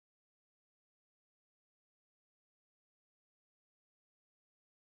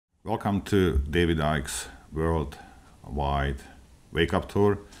Welcome to David Icke's worldwide wake-up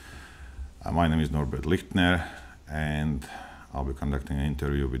tour. My name is Norbert Lichtner, and I'll be conducting an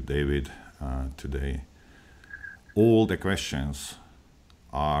interview with David today. All the questions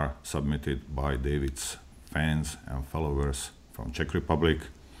are submitted by David's fans and followers from Czech Republic.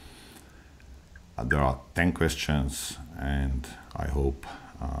 There are 10 questions, and I hope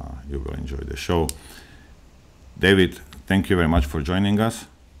you will enjoy the show. David, thank you very much for joining us.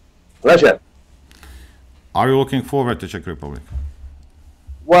 Pleasure. Are you looking forward to Czech Republic?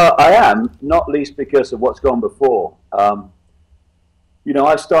 Well, I am, not least because of what's gone before.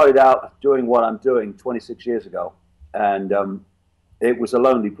 I started out doing what I'm doing 26 years ago, and it was a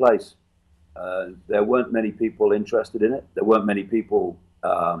lonely place. There weren't many people interested in it. There weren't many people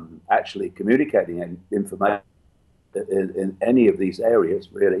actually communicating information in any of these areas,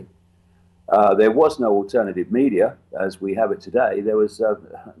 really. There was no alternative media as we have it today. There was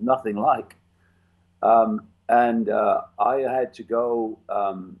nothing like. I had to go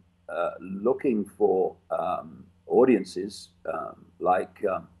looking for audiences.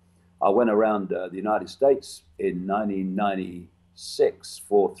 I went around the United States in 1996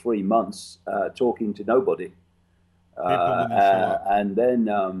 for 3 months talking to nobody. And then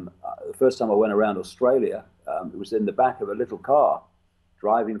the first time I went around Australia, it was in the back of a little car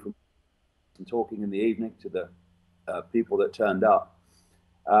driving from and talking in the evening to the people that turned up,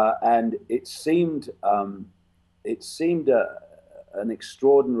 and it seemed an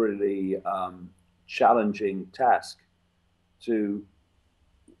extraordinarily challenging task to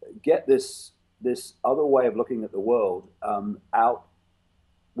get this other way of looking at the world out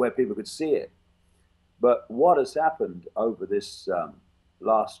where people could see it. But what has happened over this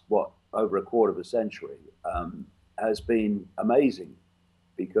last over a quarter of a century has been amazing,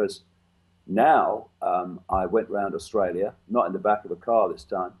 because now, I went around Australia, not in the back of a car this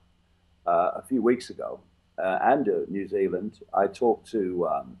time, a few weeks ago, and New Zealand. I talked to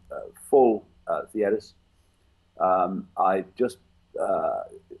full theatres. I just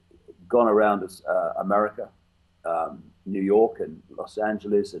gone around America, New York and Los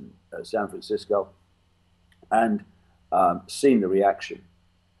Angeles and San Francisco, and seen the reaction.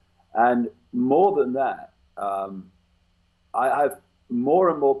 And more than that, I have more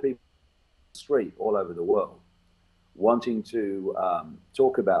and more people street all over the world wanting to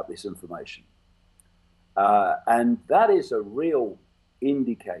talk about this information, and that is a real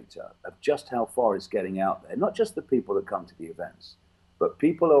indicator of just how far it's getting out there. Not just the people that come to the events, but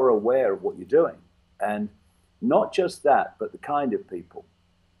people are aware of what you're doing, and not just that, but the kind of people.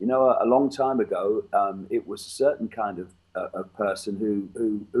 A long time ago, it was a certain kind of person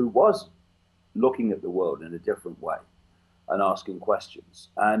who was looking at the world in a different way and asking questions.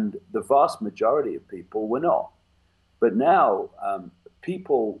 And the vast majority of people were not. But now,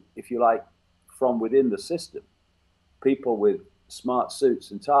 people, if you like, from within the system, people with smart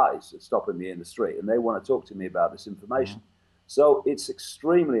suits and ties are stopping me in the street, and they want to talk to me about this information. Mm-hmm. So it's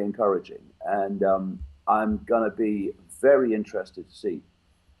extremely encouraging, and I'm going to be very interested to see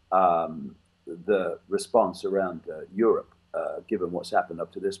the response around Europe, given what's happened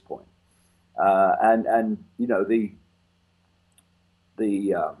up to this point.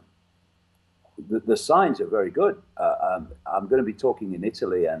 The signs are very good. I'm going to be talking in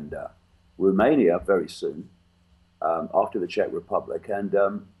Italy and Romania very soon, after the Czech Republic, and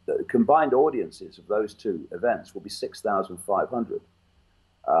the combined audiences of those two events will be 6,500,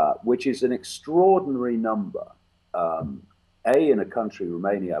 which is an extraordinary number. In a country,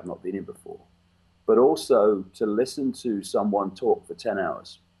 Romania, I've not been in before, but also to listen to someone talk for 10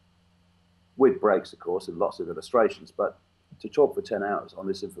 hours, with breaks, of course, and lots of illustrations, but to talk for 10 hours on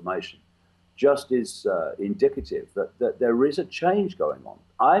this information just is indicative that there is a change going on.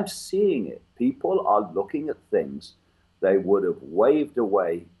 I'm seeing it. People are looking at things they would have waved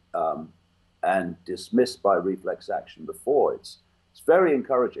away and dismissed by reflex action before. It's very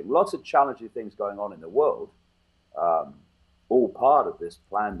encouraging. Lots of challenging things going on in the world, all part of this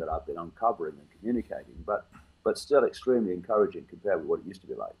plan that I've been uncovering and communicating, but still extremely encouraging compared with what it used to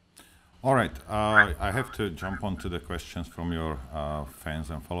be like. All right, I have to jump onto the questions from your fans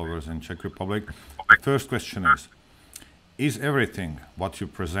and followers in Czech Republic. The first question is everything what you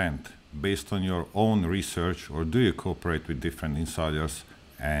present based on your own research, or do you cooperate with different insiders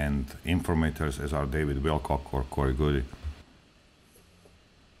and informators as are David Wilcock or Corey Goode?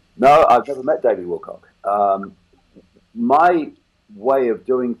 No, I've never met David Wilcock. My way of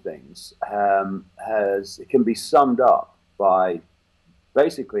doing things it can be summed up by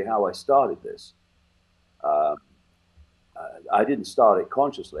basically how I started this. I didn't start it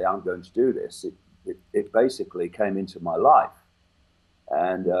consciously. I'm going to do this. It basically came into my life.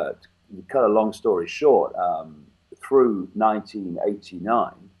 And to cut a long story short, through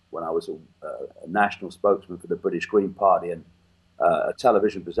 1989, when I was a national spokesman for the British Green Party and a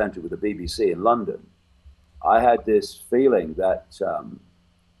television presenter with the BBC in London, I had this feeling that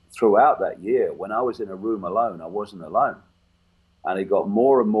throughout that year, when I was in a room alone, I wasn't alone. And it got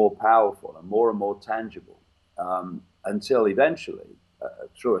more and more powerful and more tangible until eventually,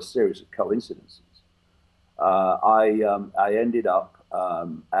 through a series of coincidences, I ended up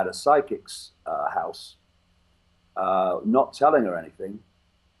at a psychic's house, not telling her anything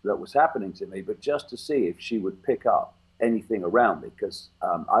that was happening to me, but just to see if she would pick up anything around me, because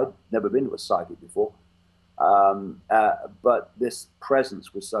I'd never been to a psychic before. But this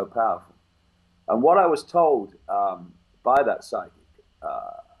presence was so powerful. And what I was told by that psychic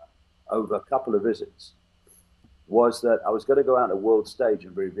over a couple of visits was that I was going to go out on a world stage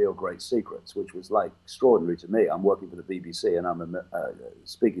and reveal great secrets, which was like extraordinary to me. I'm working for the BBC and I'm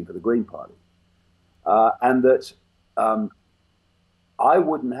speaking for the Green Party. And that I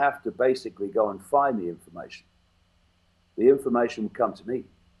wouldn't have to basically go and find the information. The information would come to me.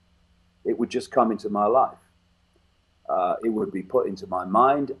 It would just come into my life. It would be put into my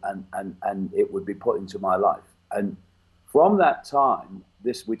mind and it would be put into my life. And from that time,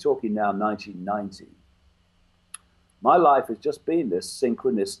 we're talking now 1990, my life has just been this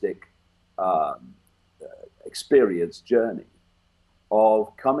synchronistic experience journey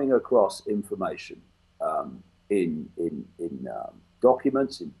of coming across information in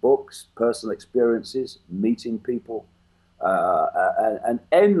documents, in books, personal experiences, meeting people, and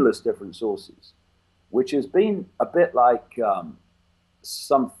endless different sources, which has been a bit like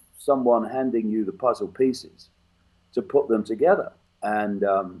someone handing you the puzzle pieces to put them together.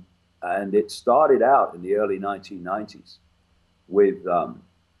 And it started out in the early 1990s with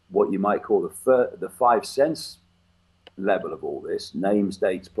what you might call the 5 sense level of all this, names,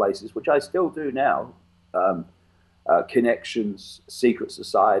 dates, places, which I still do now, connections, secret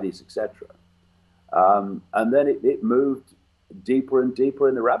societies, etc. And then it moved deeper and deeper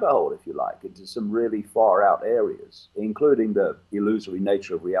in the rabbit hole, if you like, into some really far out areas, including the illusory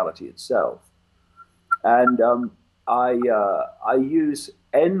nature of reality itself. And I use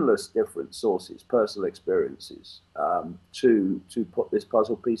endless different sources, personal experiences, to put these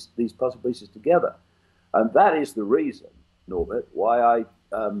puzzle pieces together. And that is the reason, Norbert, why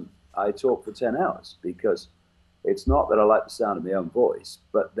I talk for 10 hours, because it's not that I like the sound of my own voice,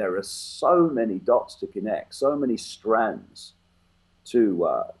 but there are so many dots to connect, so many strands to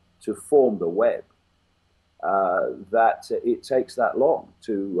form the web, that it takes that long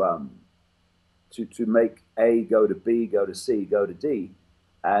to make A go to B, go to C, go to D,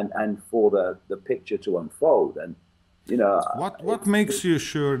 and for the picture to unfold. And you know, what makes you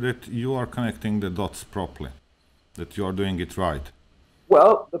sure that you are connecting the dots properly, that you are doing it right?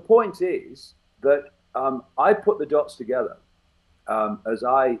 Well, the point is that I put the dots together as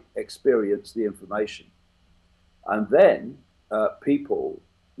I experience the information, and then people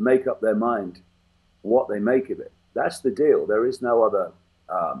make up their mind what they make of it. That's the deal. There is no other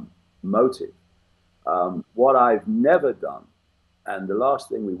motive. What I've never done, and the last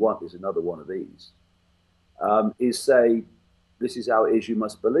thing we want is another one of these, is say, this is how it is, you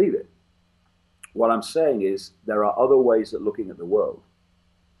must believe it. What I'm saying is there are other ways of looking at the world.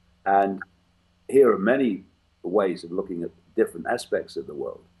 And here are many ways of looking at different aspects of the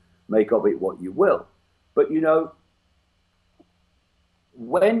world. Make of it what you will. But you know,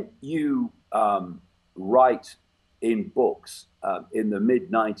 when you write in books in the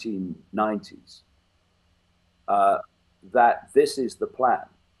mid-1990s, that this is the plan,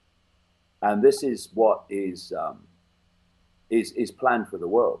 and this is what is planned for the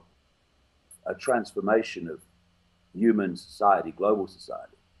world, a transformation of human society, global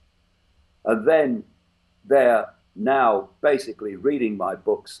society. And then they're now basically reading my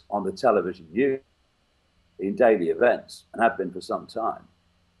books on the television news in daily events, and have been for some time.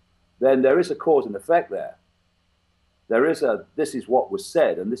 Then there is a cause and effect there. There is this is what was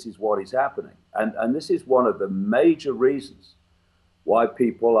said, and this is what is happening. And this is one of the major reasons why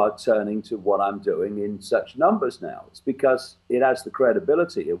people are turning to what I'm doing in such numbers now. It's because it has the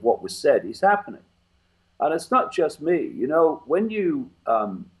credibility of what was said is happening. And it's not just me. You know, when you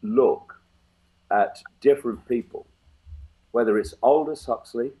look at different people, whether it's Aldous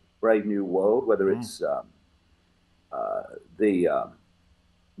Huxley, Brave New World, whether it's the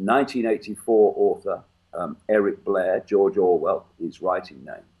 1984 author, Eric Blair, George Orwell, his writing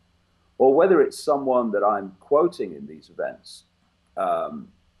name, or whether it's someone that I'm quoting in these events,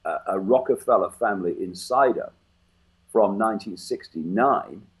 a Rockefeller family insider from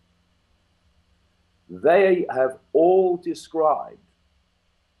 1969, they have all described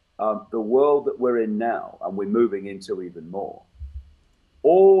the world that we're in now, and we're moving into even more,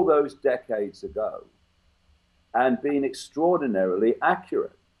 all those decades ago, and being extraordinarily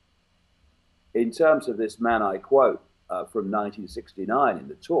accurate. In terms of this man I quote from 1969 in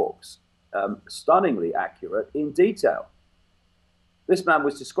the talks, stunningly accurate in detail. This man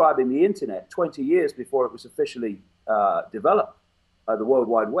was describing the internet 20 years before it was officially developed, the World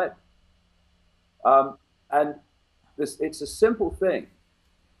Wide Web. And it's a simple thing.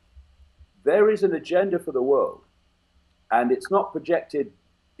 There is an agenda for the world, and it's not projected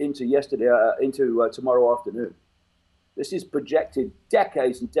into tomorrow afternoon. This is projected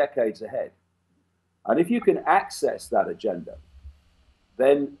decades and decades ahead. And if you can access that agenda,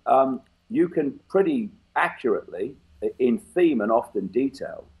 then you can pretty accurately, in theme and often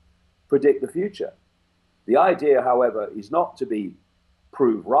detail, predict the future. The idea, however, is not to be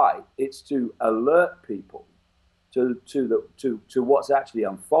proved right. It's to alert people to what's actually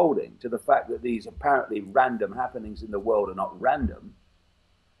unfolding, to the fact that these apparently random happenings in the world are not random,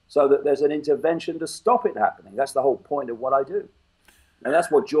 so that there's an intervention to stop it happening. That's the whole point of what I do. And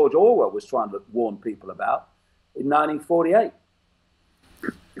that's what George Orwell was trying to warn people about in 1948.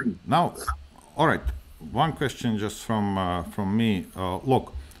 Now, all right, one question just from me.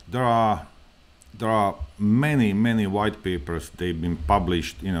 Look, there are many white papers. They've been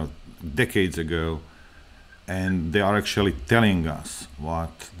published, decades ago, and they are actually telling us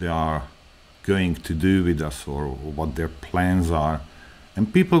what they are going to do with us or what their plans are,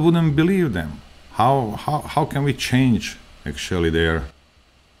 and people wouldn't believe them. How can we change actually their?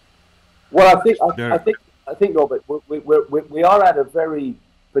 Well, I think, Robert, we are at a very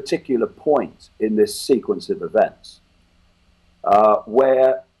particular point in this sequence of events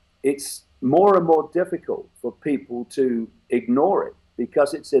where it's more and more difficult for people to ignore it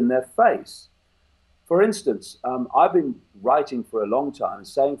because it's in their face. For instance, I've been writing for a long time and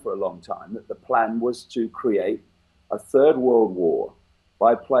saying for a long time that the plan was to create a third world war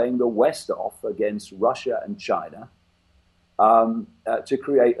by playing the West off against Russia and China to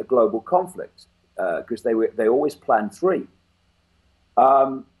create a global conflict, because they always planned three.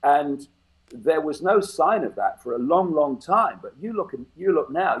 And there was no sign of that for a long time. But you look at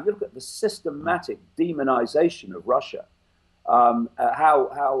the systematic demonization of Russia,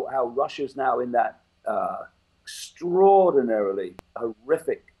 how Russia's now in that extraordinarily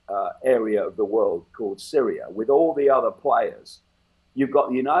horrific area of the world called Syria, with all the other players. You've got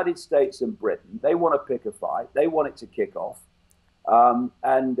the United States and Britain. They want to pick a fight. They want it to kick off.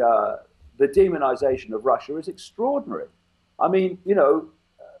 And the demonization of Russia is extraordinary. I mean,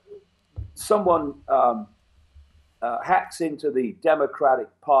 someone hacks into the Democratic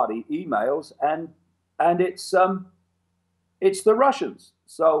Party emails, and it's the Russians.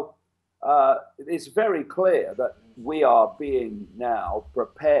 So it's very clear that we are being now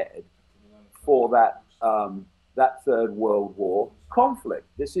prepared for that Third World War conflict.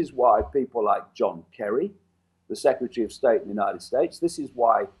 This is why people like John Kerry, the Secretary of State in the United States, this is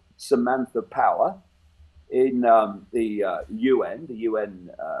why Samantha Power in the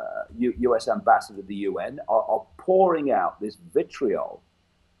US ambassador to the UN are pouring out this vitriol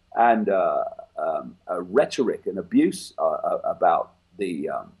and rhetoric and abuse about the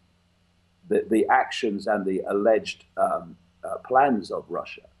actions and the alleged plans of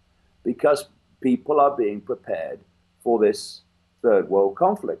Russia, because people are being prepared for this third world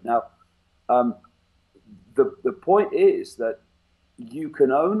conflict. Now, the point is that you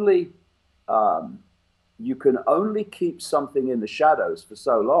can only keep something in the shadows for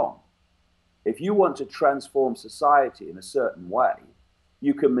so long. If you want to transform society in a certain way,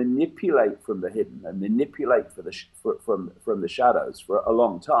 you can manipulate from the hidden and manipulate from the shadows for a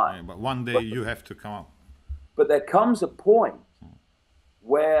long time. Yeah, but one day you have to come up. But there comes a point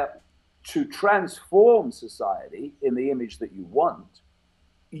where to transform society in the image that you want,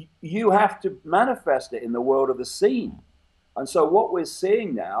 you have to manifest it in the world of the seen. And so what we're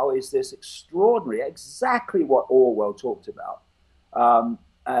seeing now is this extraordinary, exactly what Orwell talked about.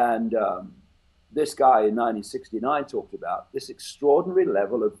 This guy in 1969 talked about this extraordinary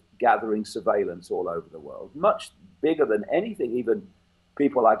level of gathering surveillance all over the world, much bigger than anything even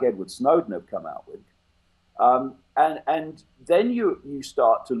people like Edward Snowden have come out with. And then you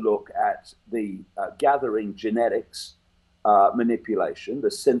start to look at the gathering genetics manipulation,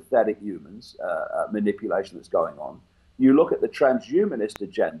 the synthetic humans manipulation that's going on. You look at the transhumanist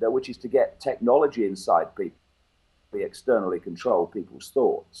agenda, which is to get technology inside people, to externally control people's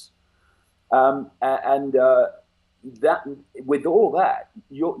thoughts. That, with all that,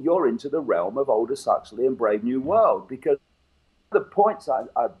 you're into the realm of Aldous Huxley and Brave New World, because the points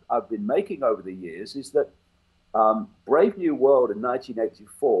I've been making over the years is that Brave New World in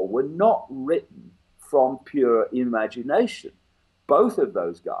 1984 were not written from pure imagination. Both of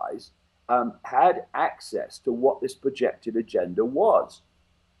those guys had access to what this projected agenda was.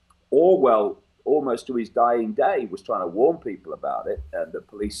 Orwell, almost to his dying day, was trying to warn people about it, and the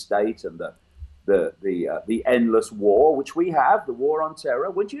police state and the endless war, which we have, the war on terror.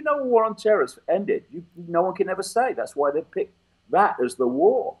 When do you know a war on terror has ended? No one can ever say. That's why they picked that as the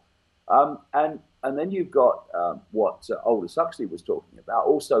war. And then you've got what Aldous Huxley was talking about,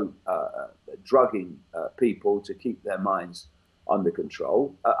 also drugging people to keep their minds under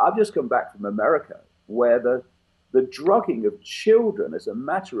control. I've just come back from America, where the drugging of children as a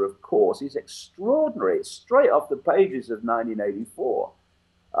matter of course is extraordinary. It's straight off the pages of 1984.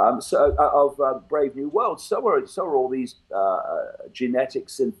 Of Brave New World. So are all these genetic,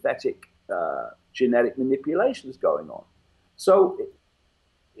 synthetic, genetic manipulations going on. So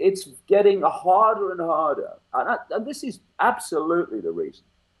it's getting harder and harder. And this is absolutely the reason.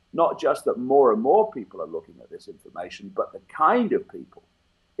 Not just that more and more people are looking at this information, but the kind of people.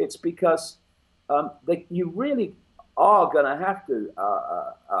 It's because you really are going to have to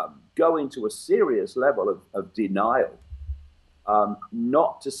go into a serious level of denial,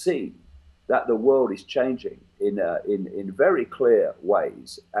 not to see that the world is changing in very clear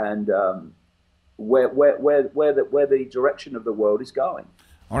ways, and where the direction of the world is going.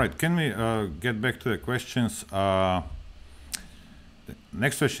 All right, can we get back to the questions? The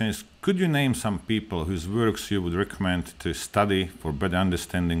next question is, could you name some people whose works you would recommend to study for better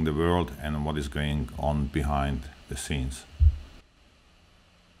understanding the world and what is going on behind the scenes?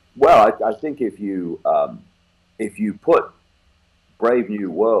 Well, I think if you put Brave New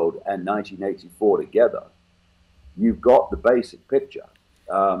World and 1984 together, you've got the basic picture,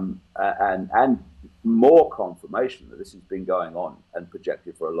 and more confirmation that this has been going on and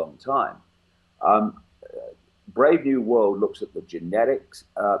projected for a long time. Brave New World looks at the genetics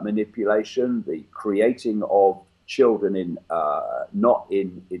manipulation, the creating of children not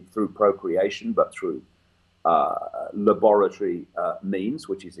through procreation, but through laboratory means,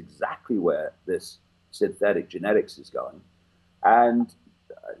 which is exactly where this synthetic genetics is going. And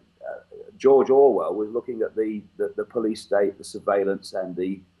George Orwell was looking at the police state, the surveillance, and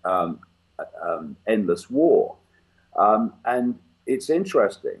the endless war. And it's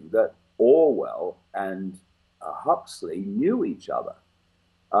interesting that Orwell and Huxley knew each other.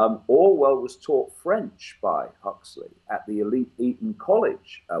 Orwell was taught French by Huxley at the elite Eton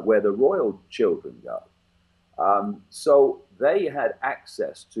College, where the royal children go. So they had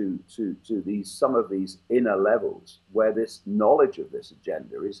access to some of these inner levels where this knowledge of this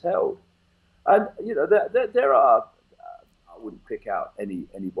agenda is held. And there are, I wouldn't pick out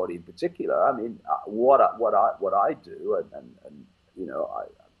anybody in particular. I mean, what I do, and I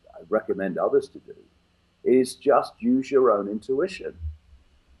recommend others to do, is just use your own intuition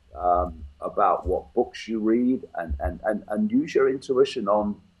about what books you read, and use your intuition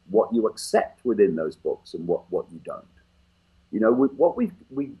on what you accept within those books and what you don't.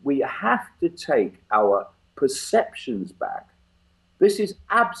 We have to take our perceptions back. This is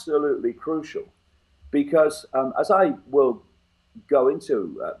absolutely crucial, because as I will go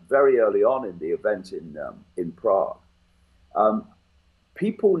into very early on in the event in Prague,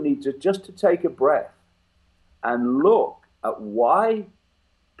 people need to take a breath and look at why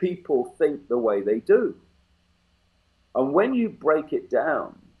people think the way they do. And when you break it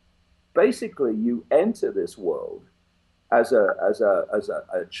down, basically you enter this world as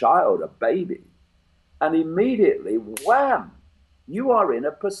a child, a baby, and immediately, wham, you are in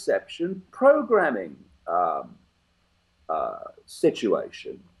a perception programming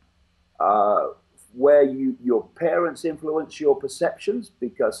situation where your parents influence your perceptions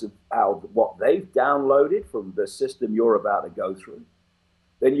because of what they've downloaded from the system you're about to go through.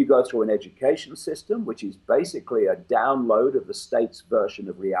 Then you go through an education system, which is basically a download of the state's version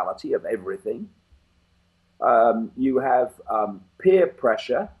of reality of everything. You have peer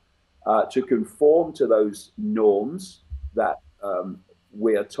pressure to conform to those norms that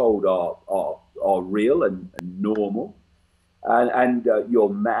we are told are real and normal. And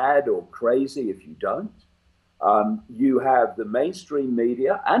you're mad or crazy if you don't. You have the mainstream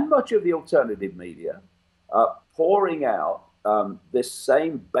media and much of the alternative media pouring out this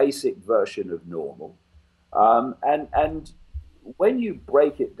same basic version of normal. And when you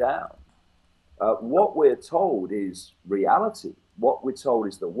break it down, what we're told is reality. What we're told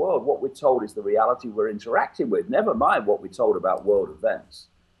is the world. What we're told is the reality we're interacting with. Never mind what we're told about world events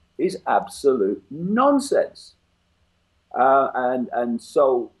is absolute nonsense. And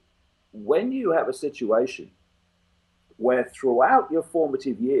so when you have a situation where throughout your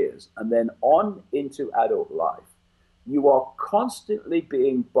formative years and then on into adult life, you are constantly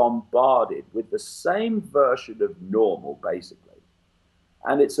being bombarded with the same version of normal, basically.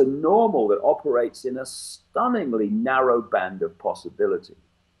 And it's a normal that operates in a stunningly narrow band of possibility.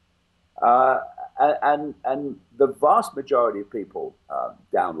 And the vast majority of people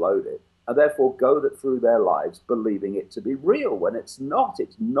download it and therefore go through their lives believing it to be real when it's not.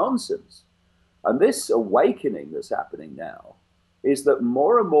 It's nonsense. And this awakening that's happening now is that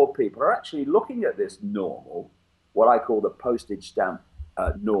more and more people are actually looking at this normal, what I call the postage stamp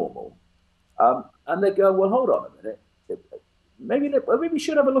normal, and they go, well, hold on a minute. Maybe we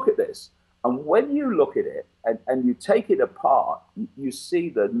should have a look at this. And when you look at it and you take it apart, you see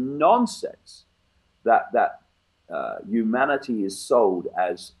the nonsense that humanity is sold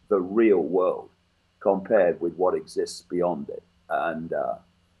as the real world compared with what exists beyond it. And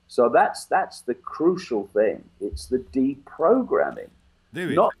so that's the crucial thing. It's the deprogramming.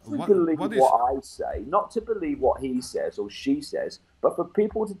 David, not to believe what I say, not to believe what he says or she says, but for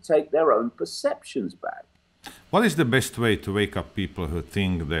people to take their own perceptions back. What is the best way to wake up people who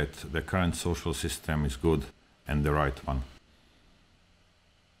think that the current social system is good and the right one?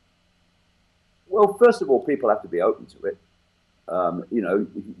 Well, first of all, people have to be open to it.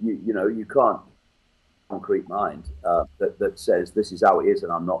 You can't concrete mind that says this is how it is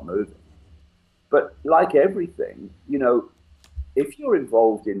and I'm not moving. But like everything, if you're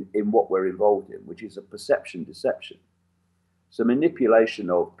involved in what we're involved in, which is a perception deception, so manipulation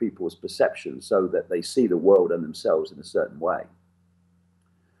of people's perceptions so that they see the world and themselves in a certain way,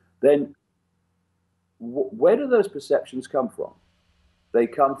 then where do those perceptions come from? They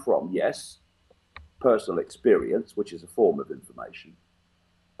come from, yes, personal experience, which is a form of information.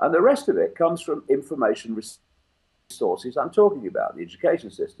 And the rest of it comes from information resources I'm talking about, the education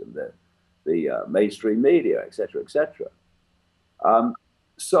system, the mainstream media, et cetera, et cetera.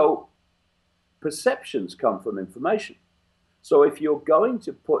 So perceptions come from information. So if you're going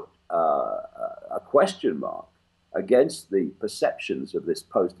to put a question mark against the perceptions of this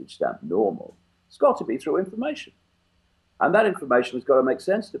postage stamp normal, it's got to be through information. And that information has got to make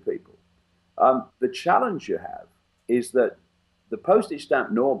sense to people. The challenge you have is that the postage stamp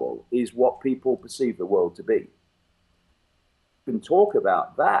normal is what people perceive the world to be. You can talk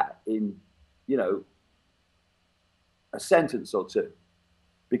about that in, a sentence or two,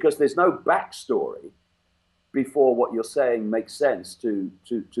 because there's no backstory before what you're saying makes sense to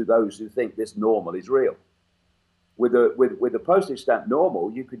those who think this normal is real. With the postage stamp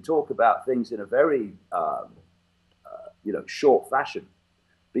normal, you can talk about things in a very short fashion,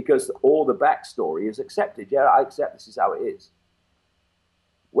 because all the backstory is accepted. Yeah, I accept this is how it is.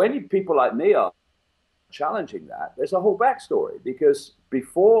 When people like me are challenging that, there's a whole backstory, because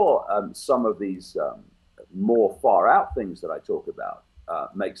before some of these more far out things that I talk about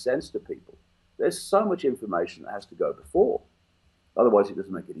make sense to people, there's so much information that has to go before. Otherwise, it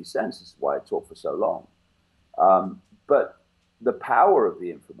doesn't make any sense. This is why I talk for so long. But the power of the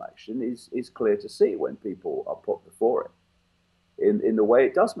information is clear to see when people are put before it in the way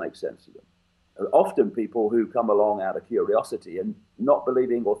it does make sense to them. Often people who come along out of curiosity and not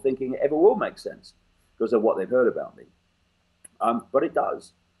believing or thinking it ever will make sense because of what they've heard about me. But it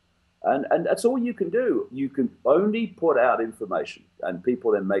does. And that's all you can do. You can only put out information and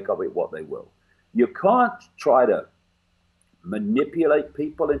people then make of it what they will. You can't try to manipulate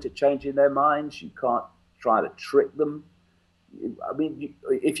people into changing their minds. You can't try to trick them. I mean,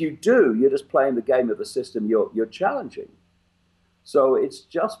 if you do, you're just playing the game of the system you're challenging. So it's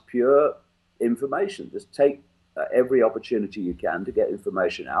just pure information. Just take every opportunity you can to get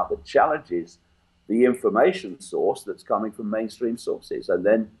information out that challenges the information source that's coming from mainstream sources. And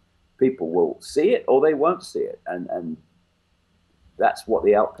then people will see it or they won't see it. And that's what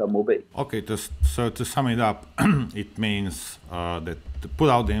the outcome will be. Okay, so to sum it up, it means that to put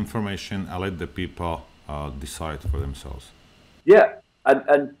out the information and let the people decide for themselves. Yeah,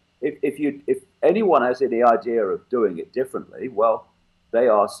 and if anyone has any idea of doing it differently, well, they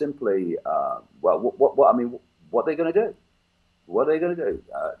are simply what are they going to do? What are they going to do?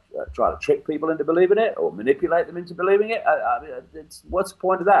 Try to trick people into believing it or manipulate them into believing it? What's the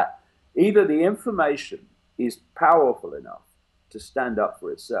point of that? Either the information is powerful enough to stand up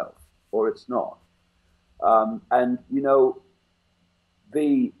for itself, or it's not. And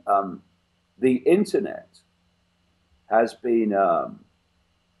the internet has been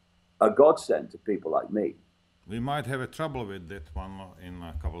a godsend to people like me. We might have a trouble with that one in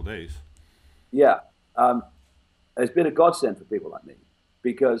a couple of days. Yeah, it's been a godsend for people like me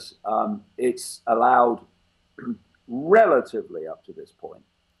because it's allowed, relatively up to this point,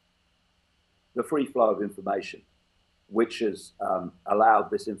 the free flow of information. which has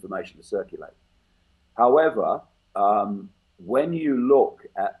allowed this information to circulate. However, when you look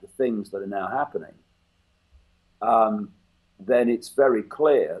at the things that are now happening, then it's very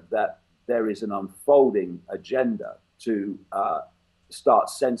clear that there is an unfolding agenda to start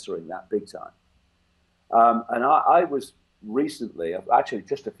censoring that big time. And I was recently, actually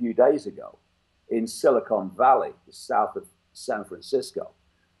just a few days ago, in Silicon Valley, south of San Francisco,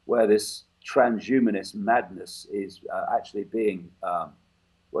 where this transhumanist madness is actually being, well,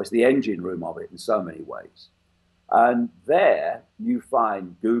 it's the engine room of it in so many ways. And there you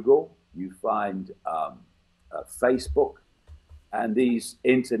find Google, you find Facebook, and these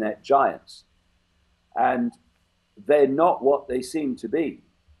internet giants. And they're not what they seem to be.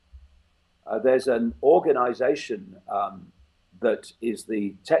 There's an organization that is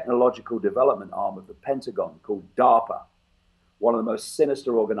the technological development arm of the Pentagon called DARPA, one of the most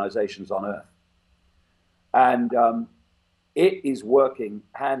sinister organizations on earth. And it is working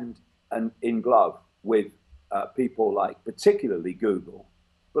hand and in glove with people like particularly Google,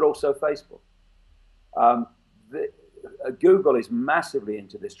 but also Facebook. Google is massively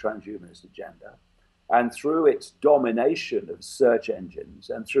into this transhumanist agenda, and through its domination of search engines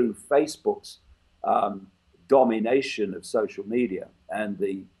and through Facebook's domination of social media and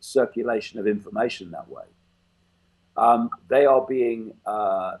the circulation of information that way, they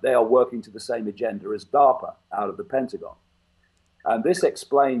are working to the same agenda as DARPA out of the Pentagon. And this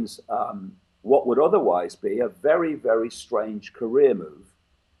explains what would otherwise be a very, very strange career move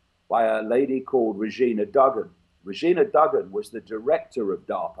by a lady called Regina Duggan. Regina Duggan was the director of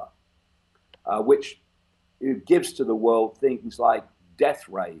DARPA, which gives to the world things like death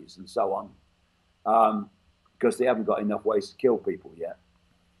rays and so on, because they haven't got enough ways to kill people yet.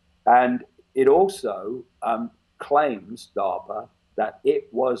 And it also claims, DARPA, that it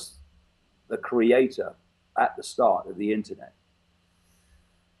was the creator at the start of the internet.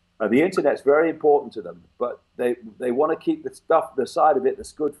 The internet's very important to them, but they want to keep the side of it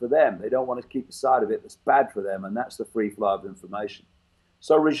that's good for them. They don't want to keep the side of it that's bad for them, and that's the free flow of information.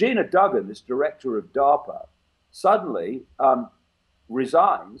 So Regina Duggan, this director of DARPA, suddenly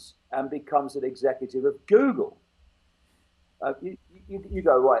resigns and becomes an executive of Google. You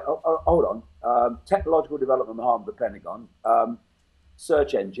go, right, hold on. Technological development arm of the Pentagon,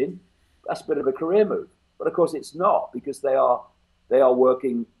 search engine, that's a bit of a career move. But of course it's not, because they are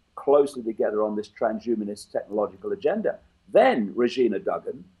working closely together on this transhumanist technological agenda. Then Regina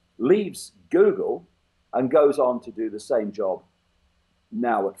Duggan leaves Google and goes on to do the same job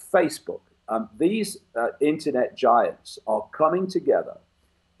now at Facebook. These internet giants are coming together.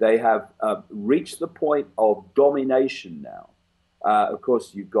 They have reached the point of domination now. Of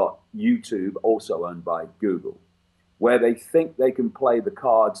course, you've got YouTube, also owned by Google, where they think they can play the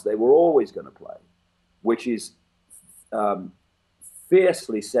cards they were always going to play, which is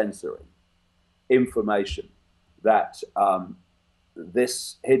fiercely censoring information that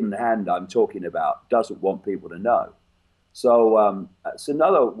this hidden hand I'm talking about doesn't want people to know. So it's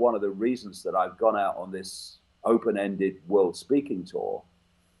another one of the reasons that I've gone out on this open-ended world speaking tour,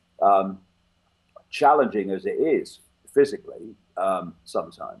 challenging as it is physically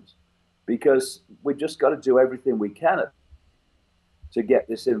sometimes, because we just got to do everything we can to get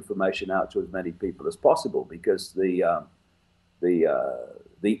this information out to as many people as possible, because the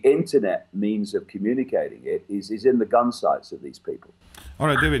internet means of communicating it is in the gun sights of these people. All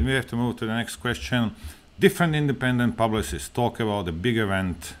right, David, we have to move to the next question. Different independent publicists talk about a big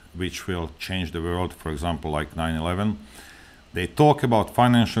event which will change the world, for example, like 9/11. They talk about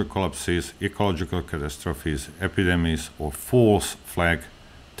financial collapses, ecological catastrophes, epidemics, or false flag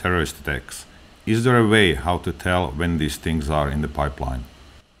terrorist attacks. Is there a way how to tell when these things are in the pipeline?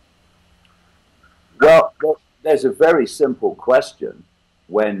 Well, there's a very simple question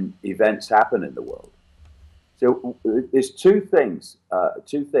when events happen in the world. So there's two things.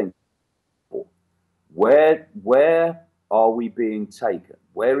 Where are we being taken?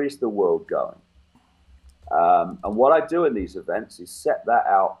 Where is the world going? And what I do in these events is set that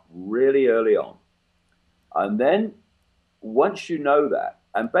out really early on. And then once you know that,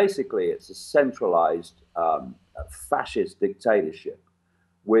 and basically it's a centralized fascist dictatorship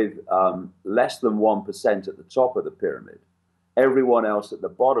with less than 1% at the top of the pyramid, everyone else at the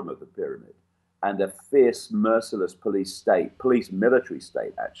bottom of the pyramid, and a fierce, merciless police military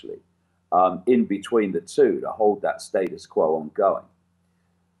state actually, in between the two to hold that status quo ongoing.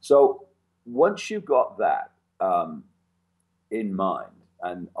 So once you've got that in mind,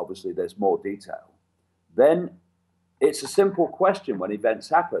 and obviously there's more detail, then it's a simple question when events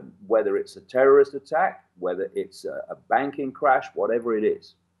happen, whether it's a terrorist attack, whether it's a banking crash, whatever it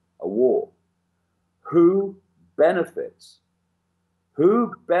is, a war. Who benefits? Who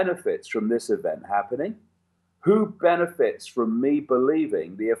benefits from this event happening? Who benefits from me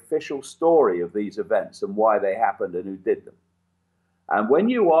believing the official story of these events and why they happened and who did them? And when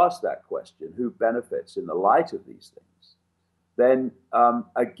you ask that question, who benefits in the light of these things, then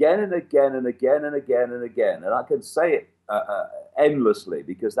again and again and again and again and again, and I can say it endlessly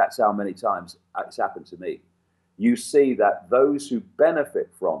because that's how many times it's happened to me, you see that those who benefit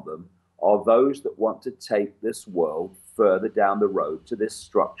from them are those that want to take this world further down the road to this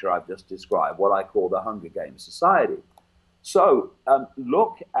structure I've just described, what I call the Hunger Games society. So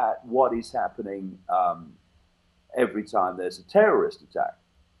look at what is happening every time there's a terrorist attack.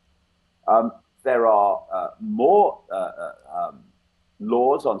 There are more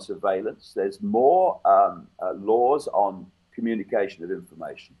laws on surveillance. There's more laws on communication of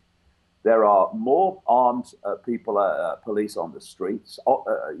information. There are more armed police on the streets.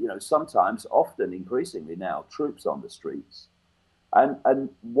 Sometimes, often, increasingly now, troops on the streets. And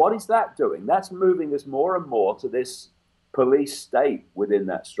what is that doing? That's moving us more and more to this police state within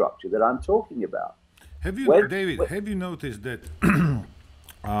that structure that I'm talking about. David, have you noticed that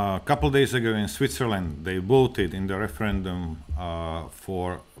a couple of days ago in Switzerland, they voted in the referendum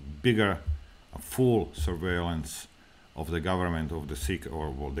for bigger, full surveillance of the government, of the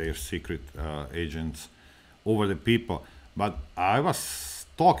their secret agents over the people. But I was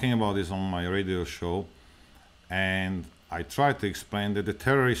talking about this on my radio show, and I tried to explain that the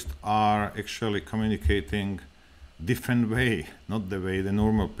terrorists are actually communicating different way, not the way the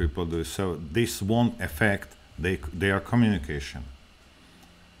normal people do. So this won't affect their communication.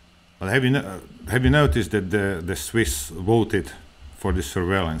 But have you noticed that the Swiss voted for the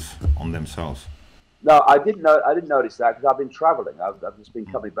surveillance on themselves? No, I didn't notice that because I've been traveling. I've just been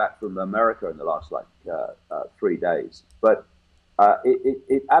coming back from America in the last 3 days. But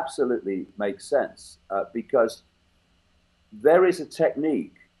it absolutely makes sense because there is a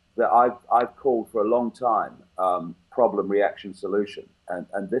technique that I've called for a long time problem, reaction, solution,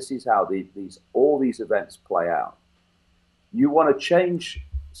 and this is how all these events play out. You want to change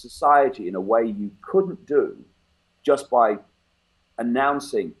society in a way you couldn't do just by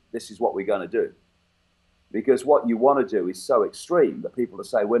announcing this is what we're going to do. Because what you want to do is so extreme that people will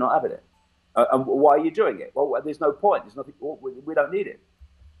say, we're not having it. And why are you doing it? Well, there's no point. There's nothing. We don't need it.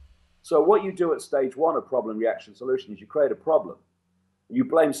 So what you do at stage one of problem, reaction, solution is you create a problem. You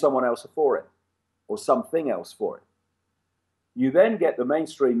blame someone else for it or something else for it. You then get the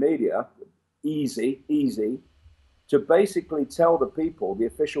mainstream media, easy, to basically tell the people the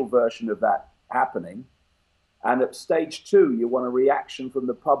official version of that happening. And at stage two, you want a reaction from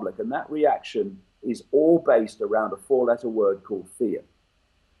the public. And that reaction is all based around a 4-letter word called fear.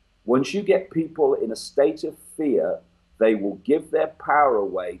 Once you get people in a state of fear, they will give their power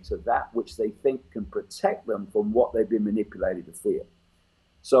away to that which they think can protect them from what they've been manipulated to fear.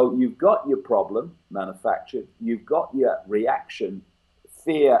 So you've got your problem manufactured, you've got your reaction,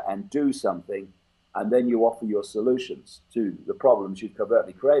 fear and do something, and then you offer your solutions to the problems you've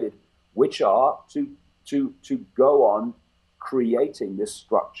covertly created, which are to go on creating this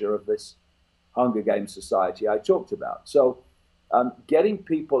structure of this Hunger Games society I talked about. So getting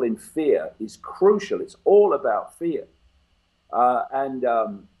people in fear is crucial. It's all about fear.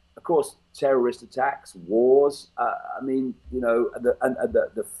 Of course, terrorist attacks, wars. The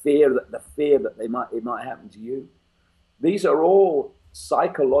fear that it might happen to you. These are all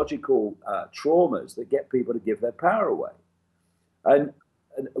psychological traumas that get people to give their power away. And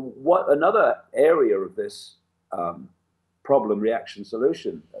what another area of this problem, reaction,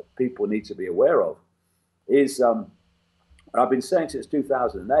 solution that people need to be aware of is, I've been saying since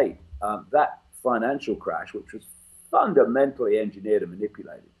 2008, that financial crash, which was fundamentally engineered and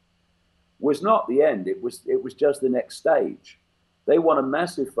manipulated, was not the end. It was just the next stage. They want a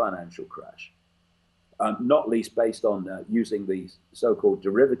massive financial crash, not least based on using the so-called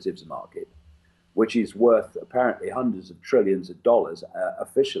derivatives market, which is worth apparently hundreds of trillions of dollars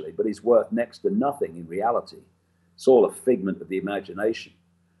officially, but is worth next to nothing in reality. It's all a figment of the imagination.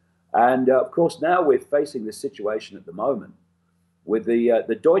 And of course, now we're facing this situation at the moment with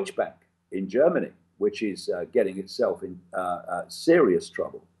the Deutsche Bank in Germany, which is getting itself in serious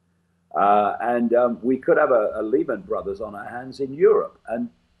trouble. And we could have a Lehman Brothers on our hands in Europe. And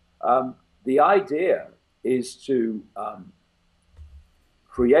the idea is to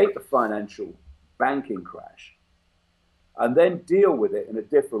create a financial banking crash and then deal with it in a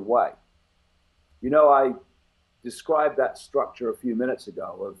different way. I described that structure a few minutes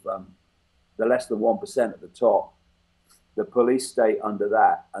ago of the less than 1% at the top, the police state under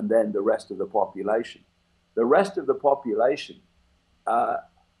that, and then the rest of the population. The rest of the population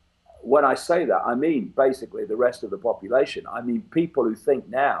when I say that, I mean basically the rest of the population. I mean people who think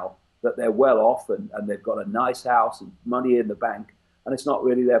now that they're well off and they've got a nice house and money in the bank, and it's not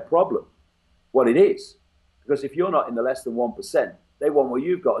really their problem. Well, it is, because if you're not in the less than 1%, they want what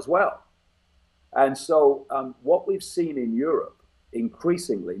you've got as well. And so what we've seen in Europe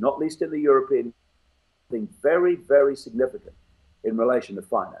increasingly, not least in the European thing, very, very significant in relation to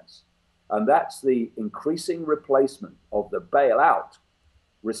finance. And that's the increasing replacement of the bailout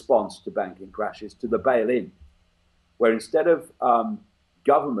response to banking crashes to the bail-in, where instead of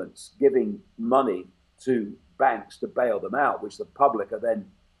governments giving money to banks to bail them out, which the public are then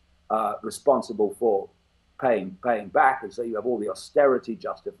responsible for paying back, and so you have all the austerity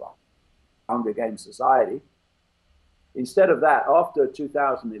justified, Hunger Games society. Instead of that, after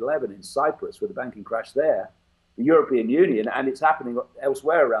 2011 in Cyprus, with the banking crash there, the European Union, and it's happening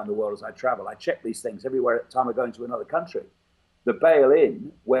elsewhere around the world as I travel, I check these things everywhere at the time I go into another country, the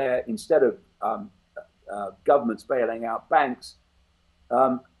bail-in, where instead of governments bailing out banks,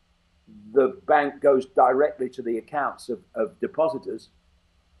 the bank goes directly to the accounts of depositors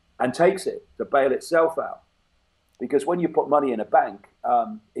and takes it to bail itself out. Because when you put money in a bank,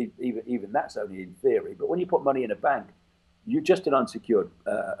 even that's only in theory, but when you put money in a bank, you're just an unsecured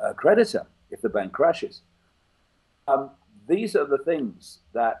creditor if the bank crashes. These are the things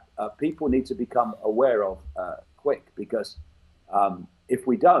that people need to become aware of quick, because if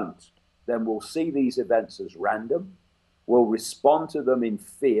we don't, then we'll see these events as random, we'll respond to them in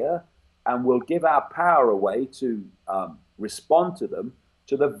fear, and we'll give our power away to respond to them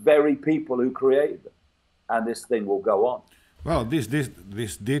to the very people who created them. And this thing will go on. Well, this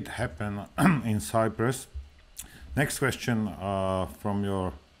did happen in Cyprus. Next question from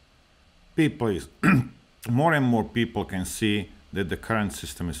your people is, more and more people can see that the current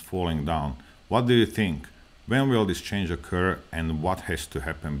system is falling down. What do you think? When will this change occur, and what has to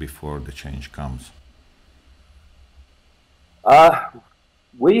happen before the change comes?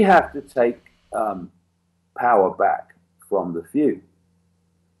 We have to take power back from the few.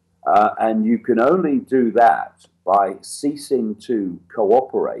 And you can only do that by ceasing to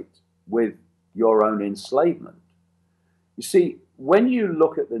cooperate with your own enslavement. You see, when you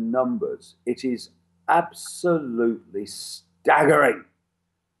look at the numbers, it is absolutely staggering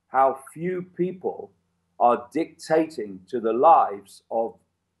how few people are dictating to the lives of,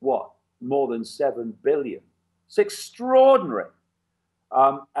 what, more than 7 billion. It's extraordinary.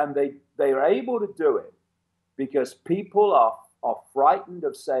 And they are able to do it because people are frightened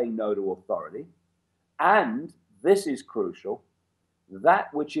of saying no to authority. And this is crucial,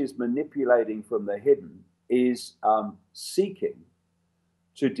 that which is manipulating from the hidden is seeking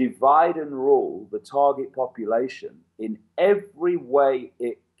to divide and rule the target population in every way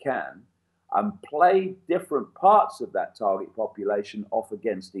it can and play different parts of that target population off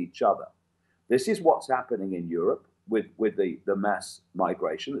against each other. This is what's happening in Europe with the mass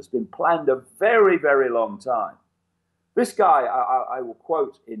migration that's been planned a very, very long time. This guy, I will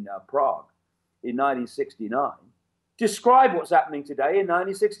quote in Prague in 1969, describe what's happening today in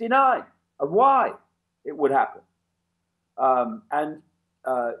 1969 and why it would happen.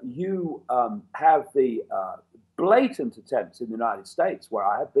 You have the blatant attempts in the United States, where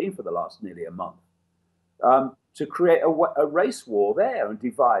I have been for the last nearly a month, to create a race war there and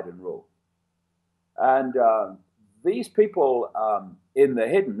divide and rule. And these people in the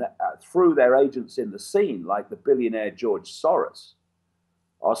hidden, through their agents in the scene, like the billionaire George Soros,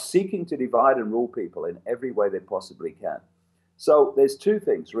 are seeking to divide and rule people in every way they possibly can. So there's two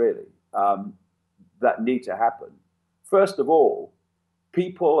things, really, that need to happen. First of all,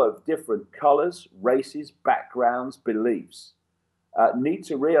 people of different colors, races, backgrounds, beliefs need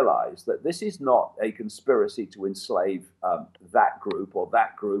to realize that this is not a conspiracy to enslave that group or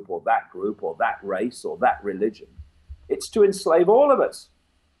that group or that group or that race or that religion. It's to enslave all of us.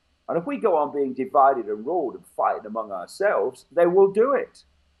 And if we go on being divided and ruled and fighting among ourselves, they will do it.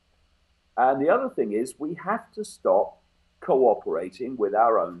 And the other thing is, we have to stop cooperating with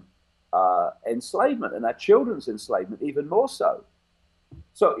our own enslavement, and our children's enslavement even more so.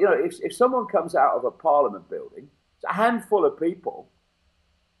 So, you know, if someone comes out of a parliament building, it's a handful of people,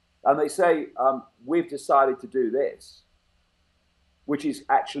 and they say, we've decided to do this, which is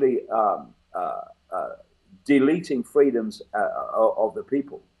actually deleting freedoms of the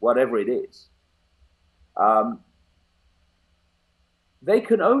people, whatever it is, they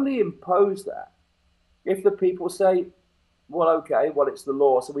can only impose that if the people say, well, okay, well, it's the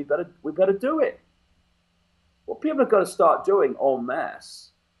law, so we better do it. What people have got to start doing en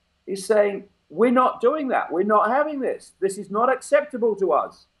masse is saying, we're not doing that. We're not having this. This is not acceptable to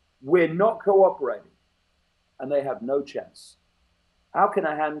us. We're not cooperating. And they have no chance. How can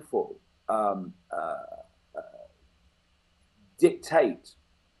a handful dictate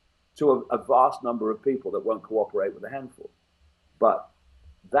to a vast number of people that won't cooperate with a handful? But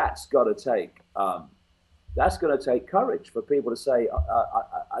that's got to take courage for people to say,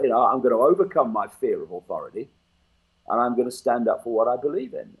 I'm going to overcome my fear of authority, and I'm going to stand up for what I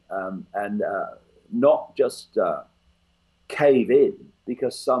believe in, and not just cave in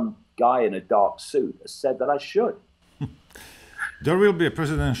because some guy in a dark suit has said that I should. There will be a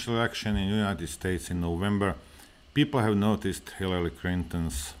presidential election in the United States in November. People have noticed Hillary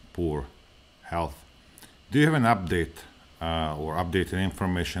Clinton's poor health. Do you have an update or updated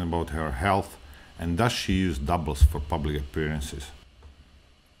information about her health, and does she use doubles for public appearances?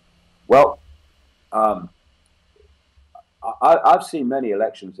 Well, I've seen many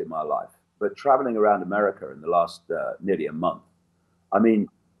elections in my life, but traveling around America in the last nearly a month, I mean,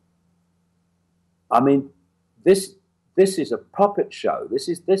 this is a puppet show. This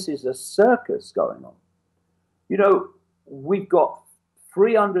is a circus going on. You know, we've got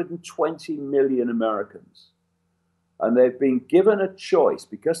 320 million Americans, and they've been given a choice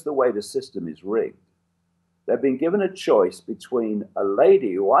because the way the system is rigged. They've been given a choice between a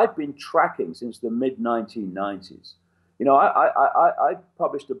lady who I've been tracking since the mid-1990s. You know, I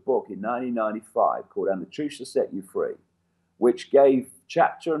published a book in 1995 called "And the Truth Shall Set You Free," which gave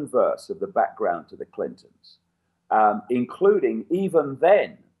chapter and verse of the background to the Clintons, including even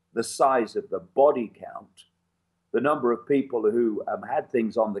then the size of the body count, the number of people who had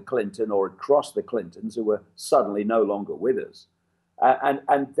things on the Clinton or had crossed the Clintons who were suddenly no longer with us.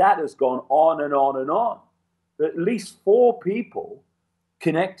 And that has gone on and on and on. At least 4 people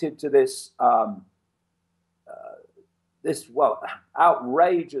connected to this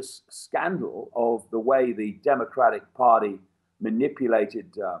outrageous scandal of the way the Democratic Party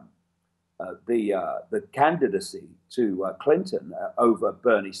manipulated the candidacy to Clinton over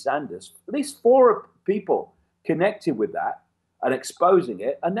Bernie Sanders. At least 4 people connected with that and exposing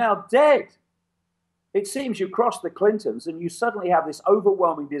it are now dead. It seems you cross the Clintons and you suddenly have this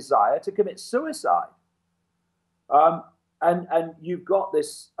overwhelming desire to commit suicide. And you've got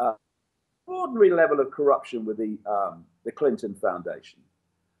this extraordinary level of corruption with the Clinton Foundation,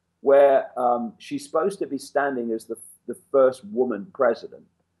 where she's supposed to be standing as the first woman president,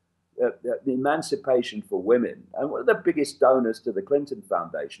 the emancipation for women. And one of the biggest donors to the Clinton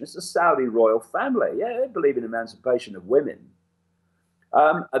Foundation is the Saudi royal family. Yeah, they believe in emancipation of women.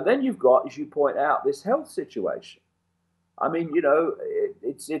 And then you've got, as you point out, this health situation. I mean, you know,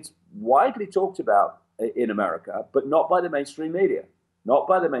 it's widely talked about in America, but not by the mainstream media. Not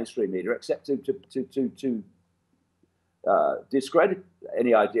by the mainstream media, except to discredit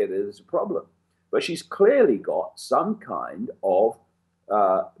any idea that there's a problem. But she's clearly got some kind of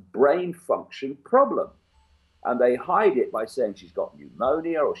brain function problem. And they hide it by saying she's got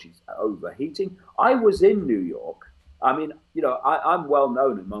pneumonia or she's overheating. I was in New York. I mean, you know, I'm well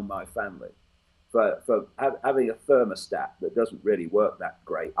known among my family for having a thermostat that doesn't really work that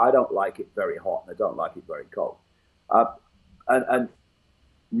great. I don't like it very hot and I don't like it very cold. And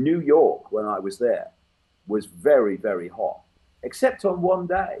New York, when I was there, was very, very hot, except on one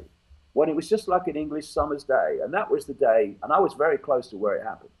day when it was just like an English summer's day. And that was the day, and I was very close to where it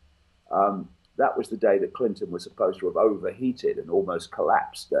happened. That was the day that Clinton was supposed to have overheated and almost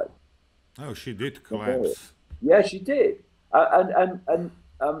collapsed. Oh, she did collapse. Yeah, she did. And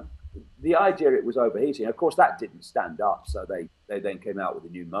the idea it was overheating, of course, that didn't stand up. So they then came out with the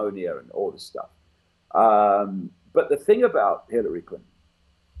pneumonia and all this stuff. But the thing about Hillary Clinton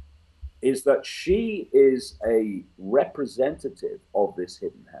is that she is a representative of this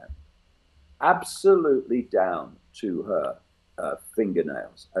hidden hand, absolutely down to her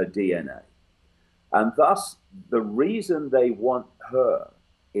fingernails, her DNA. And thus, the reason they want her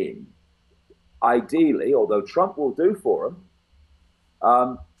in, ideally, although Trump will do for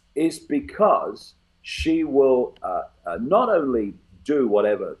them, is because she will not only do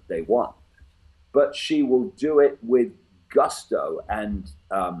whatever they want, but she will do it with gusto and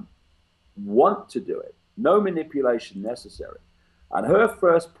want to do it. No manipulation necessary. And her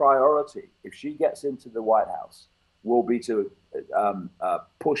first priority, if she gets into the White House, will be to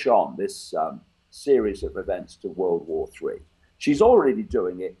push on this series of events to World War III. She's already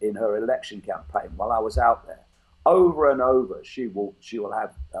doing it in her election campaign while I was out there. Over and over, she will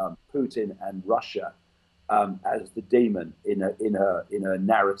have Putin and Russia as the demon in her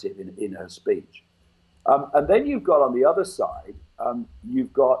narrative, in her speech. And then you've got on the other side,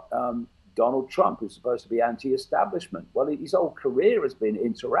 you've got Donald Trump, who's supposed to be anti-establishment. Well, his whole career has been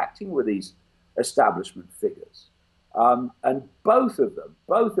interacting with these establishment figures. And both of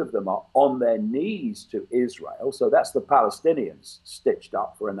them are on their knees to Israel. So that's the Palestinians stitched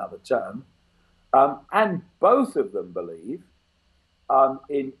up for another term. And both of them believe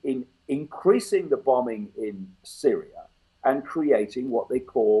in increasing the bombing in Syria and creating what they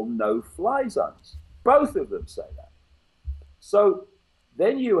call no-fly zones. Both of them say that. So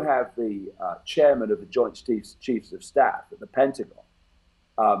then you have the chairman of the Joint Chiefs of Staff at the Pentagon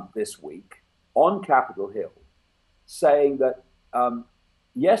this week on Capitol Hill saying that,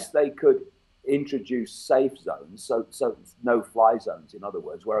 yes, they could introduce safe zones, so no-fly zones, in other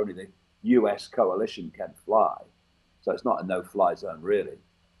words, where only the US coalition can fly. So it's not a no-fly zone, really.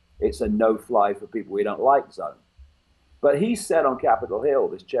 It's a no-fly for people we don't like zone. But he said on Capitol Hill,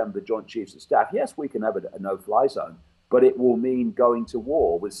 this chairman of the Joint Chiefs of Staff, yes, we can have a no-fly zone, but it will mean going to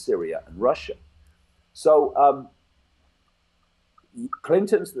war with Syria and Russia. So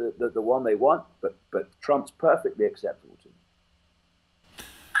Clinton's the one they want, but Trump's perfectly acceptable to them.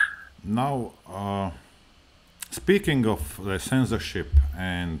 Now, speaking of the censorship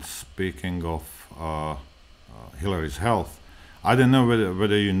and speaking of Hillary's health, I don't know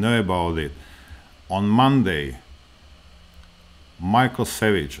whether you know about it. On Monday, Michael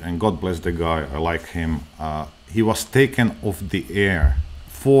Savage, and God bless the guy, I like him, he was taken off the air,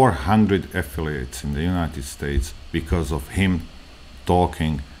 400 affiliates in the United States, because of him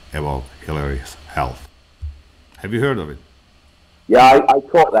talking about Hillary's health. Have you heard of it? Yeah, I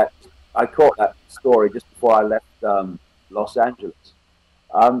caught that. I caught that story just before I left Los Angeles.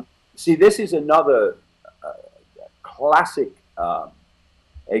 See, this is another classic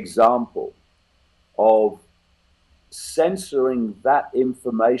example of censoring that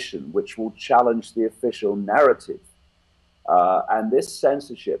information which will challenge the official narrative. And this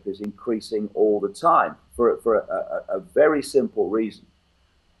censorship is increasing all the time for a very simple reason.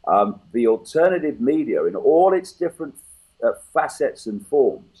 The alternative media, in all its different facets and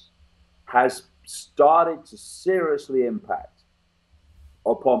forms, has started to seriously impact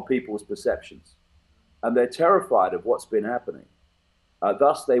upon people's perceptions. And they're terrified of what's been happening.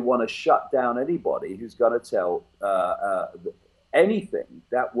 Thus, they want to shut down anybody who's going to tell anything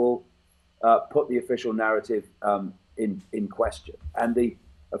that will put the official narrative in question. And the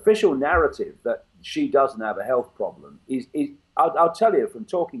official narrative that she doesn't have a health problem is I'll tell you from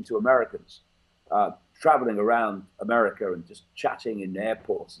talking to Americans, traveling around America and just chatting in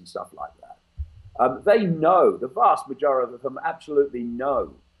airports and stuff like that. They know, the vast majority of them absolutely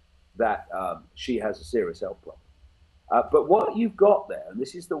know that she has a serious health problem. But what you've got there, and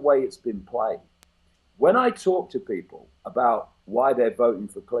this is the way it's been played, when I talk to people about why they're voting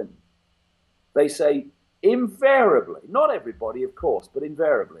for Clinton, they say invariably, not everybody, of course, but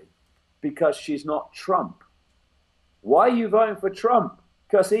invariably, because she's not Trump. Why are you voting for Trump?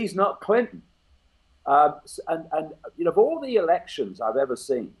 Because he's not Clinton. And you know, of all the elections I've ever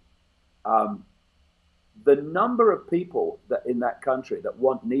seen, the number of people that in that country that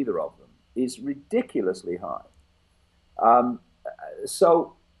want neither of them is ridiculously high.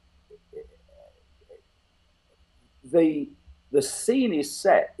 So the scene is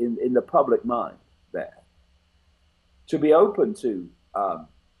set in the public mind there to be open to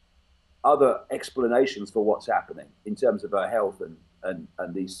other explanations for what's happening in terms of her health and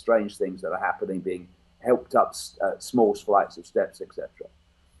these strange things that are happening, being helped up small flights of steps, etc.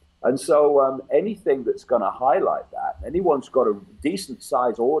 And so anything that's going to highlight that, anyone's got a decent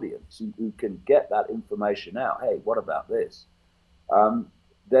sized audience who can get that information out, hey, what about this?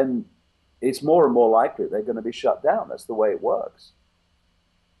 Then it's more and more likely they're going to be shut down. That's the way it works.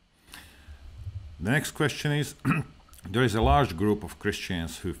 The next question is, there is a large group of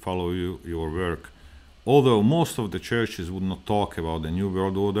Christians who follow your work. Although most of the churches would not talk about the New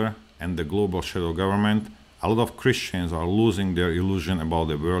World Order and the global shadow government, a lot of Christians are losing their illusion about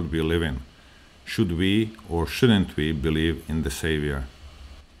the world we live in. Should we or shouldn't we believe in the Savior?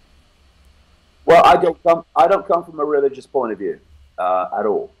 Well, I don't come from a religious point of view at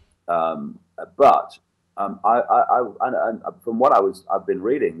all. But from what I've been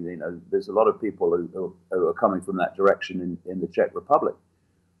reading, you know, there's a lot of people who are coming from that direction in the Czech Republic.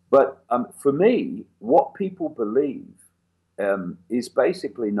 But for me, what people believe is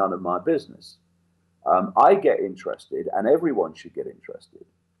basically none of my business. I get interested, and everyone should get interested,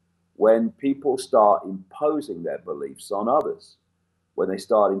 when people start imposing their beliefs on others, when they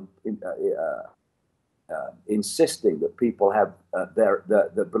start insisting that people have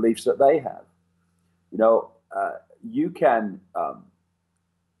the beliefs that they have. You know, you can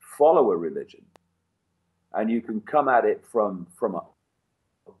follow a religion, and you can come at it from a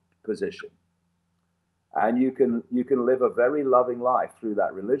position, and you can live a very loving life through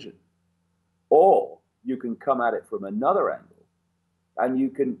that religion, or you can come at it from another angle, and you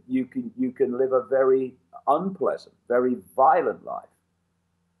can live a very unpleasant, very violent life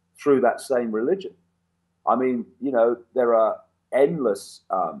through that same religion. I mean, you know, there are endless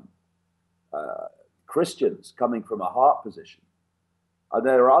Christians coming from a heart position, and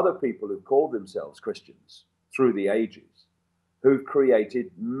there are other people who call themselves Christians through the ages, who've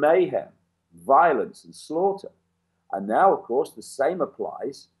created mayhem, violence, and slaughter. And now, of course, the same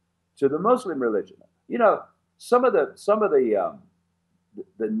applies to the Muslim religion. You know, some of the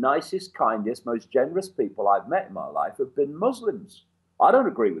nicest, kindest, most generous people I've met in my life have been Muslims. I don't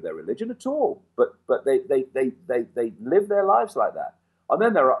agree with their religion at all, but they live their lives like that. And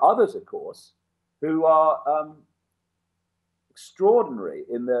then there are others, of course, who are extraordinary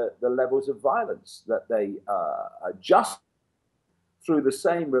in the levels of violence that they just through the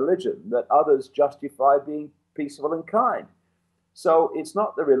same religion that others justify being peaceful and kind. So it's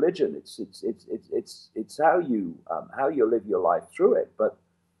not the religion; it's how you live your life through it. But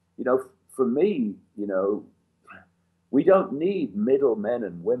you know, for me, you know, we don't need middle men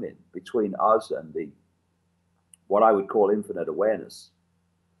and women between us and the what I would call infinite awareness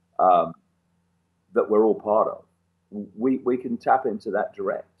that we're all part of. We can tap into that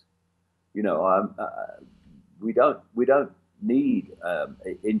direct. You know, we don't need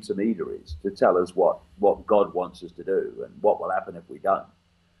intermediaries to tell us what God wants us to do and what will happen if we don't.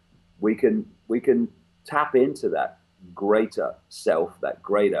 We can tap into that greater self, that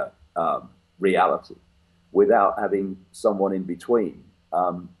greater reality, without having someone in between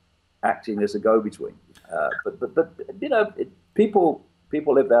acting as a go-between. But you know, people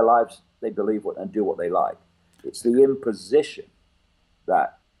live their lives. They believe what and do what they like. It's the imposition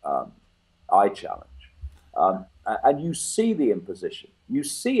that I challenge. And you see the imposition. You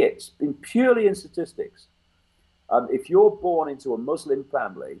see it purely in statistics. If you're born into a Muslim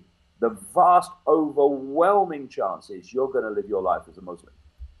family, the vast, overwhelming chances you're going to live your life as a Muslim,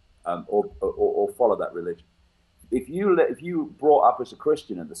 or follow that religion. If you brought up as a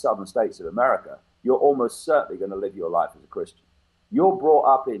Christian in the southern states of America, you're almost certainly going to live your life as a Christian. You're brought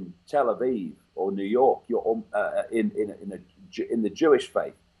up in Tel Aviv or New York, you're in the Jewish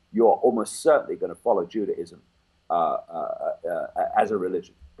faith, you're almost certainly going to follow Judaism as a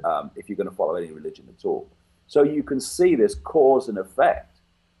religion, if you're going to follow any religion at all. So you can see this cause and effect.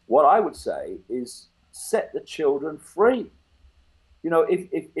 What I would say is set the children free. You know,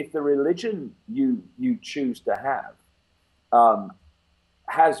 if the religion you choose to have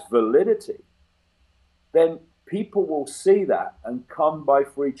has validity, then people will see that and come by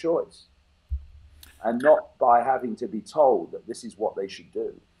free choice, and not by having to be told that this is what they should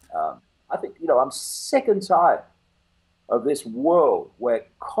do. I think, you know, I'm sick and tired of this world where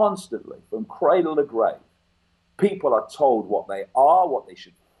constantly, from cradle to grave, people are told what they are, what they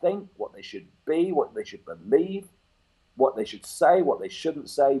should think, what they should be, what they should believe, what they should say, what they shouldn't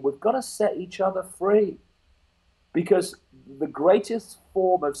say. We've got to set each other free, because the greatest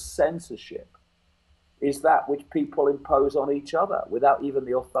form of censorship is that which people impose on each other without even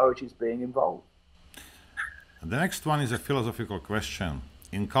the authorities being involved. The next one is a philosophical question.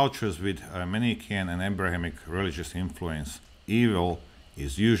 In cultures with Manichaean and Abrahamic religious influence, evil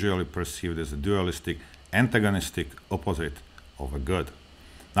is usually perceived as a dualistic, antagonistic opposite of a good.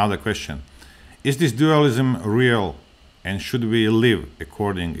 Now the question, is this dualism real, and should we live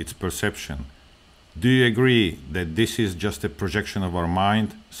according its perception? Do you agree that this is just a projection of our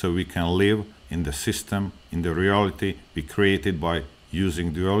mind so we can live in the system, in the reality we created by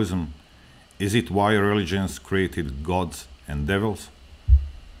using dualism? Is it why religions created gods and devils?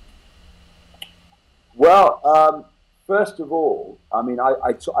 Well, first of all, I mean,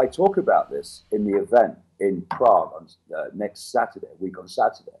 I talk about this in the event in Prague on next Saturday, week on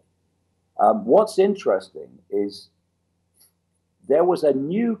Saturday. What's interesting is there was a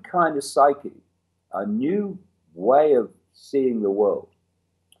new kind of psyche, a new way of seeing the world,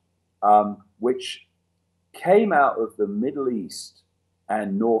 which came out of the Middle East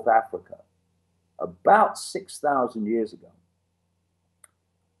and North Africa about 6,000 years ago.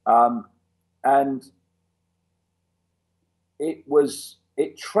 And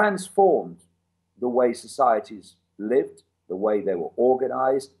it transformed the way societies lived, the way they were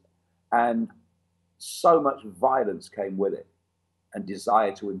organized, and so much violence came with it, and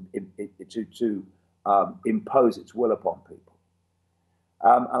desire to impose its will upon people.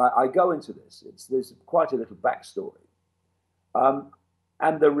 And I go into this. There's quite a little backstory.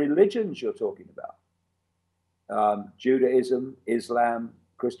 And the religions you're talking about, Judaism, Islam,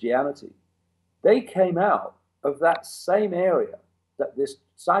 Christianity, they came out of that same area that this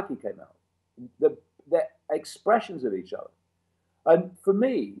psyche came out. They're expressions of each other. And for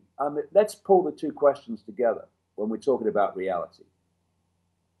me, let's pull the two questions together when we're talking about reality.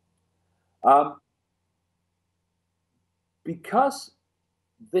 Because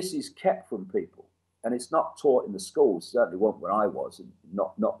this is kept from people, and it's not taught in the schools, certainly wasn't when I was, and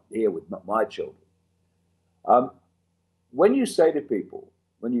not here with not my children. When you say to people,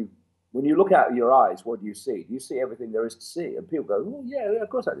 when you look out of your eyes, what do you see? Do you see everything there is to see? And people go, oh, yeah, of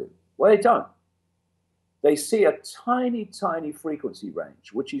course I do. Well, they don't. They see a tiny, tiny frequency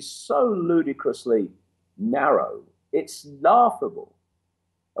range, which is so ludicrously narrow, it's laughable.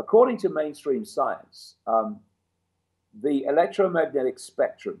 According to mainstream science, the electromagnetic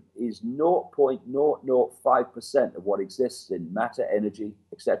spectrum is 0.005% of what exists in matter, energy,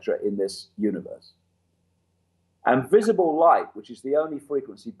 etc. in this universe. And visible light, which is the only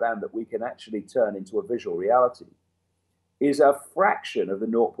frequency band that we can actually turn into a visual reality, is a fraction of the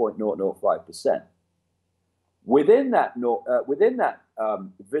 0.005%. Within that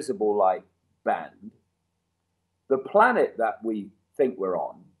visible light band, the planet that we think we're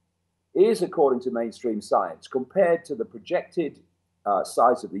on is, according to mainstream science, compared to the projected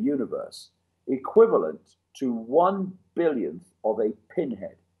size of the universe, equivalent to 1 billionth of a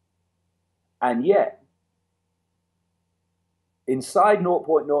pinhead. And yet, inside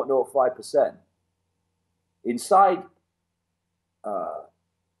 0.005%, inside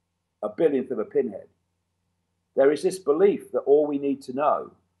a billionth of a pinhead, there is this belief that all we need to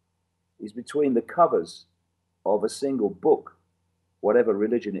know is between the covers of a single book, whatever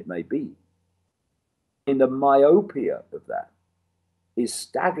religion it may be. And the myopia of that is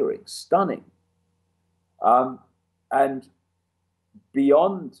staggering, stunning. And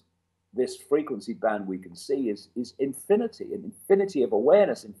beyond this frequency band we can see is infinity, an infinity of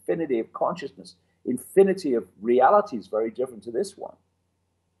awareness, infinity of consciousness, infinity of realities very different to this one.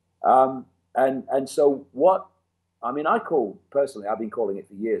 And so what, I mean, personally, I've been calling it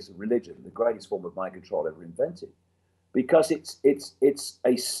for years, religion, the greatest form of mind control ever invented. Because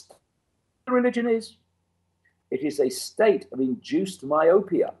religion is a state of induced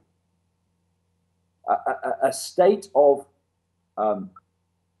myopia, a state of an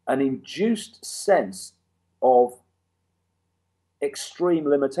induced sense of extreme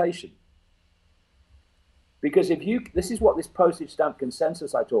limitation. Because this is what this postage stamp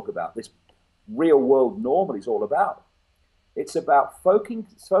consensus I talk about, this real world normal is all about. It's about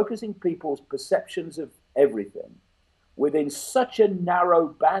focusing people's perceptions of everything within such a narrow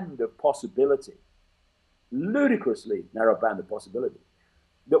band of possibility, ludicrously narrow band of possibility,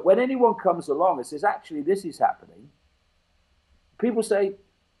 that when anyone comes along and says, actually, this is happening, people say,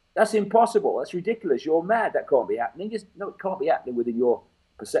 that's impossible, that's ridiculous, you're mad, that can't be happening. No, it can't be happening within your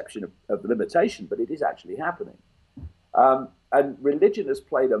perception of limitation, but it is actually happening. And religion has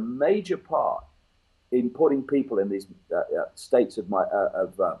played a major part in putting people in these states of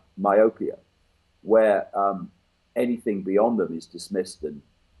myopia, where anything beyond them is dismissed,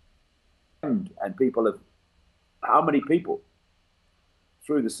 and people have, how many people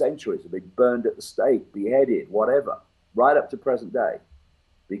through the centuries have been burned at the stake, beheaded, whatever, right up to present day,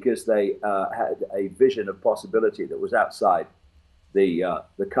 because they had a vision of possibility that was outside the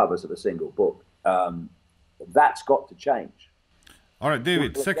covers of a single book. That's got to change. All right,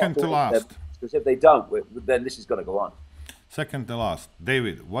 David, second to last. Because if they don't, then this is going to go on. Second to last.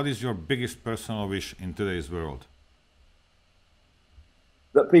 David, what is your biggest personal wish in today's world?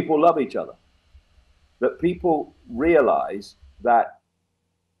 That people love each other. That people realize that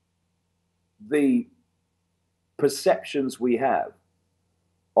the perceptions we have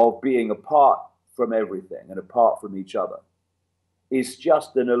of being apart from everything and apart from each other is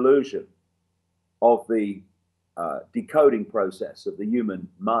just an illusion of the decoding process of the human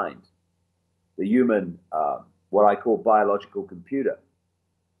mind, the human, what I call biological computer.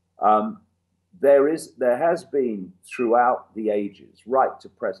 There has been throughout the ages, right to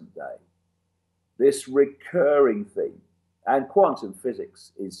present day, this recurring theme, and quantum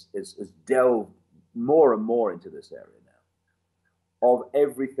physics is delved more and more into this area now, of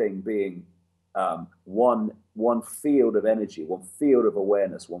everything being one field of energy, one field of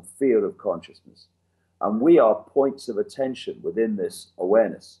awareness, one field of consciousness. And we are points of attention within this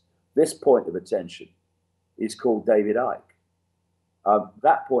awareness. This point of attention is called David Icke.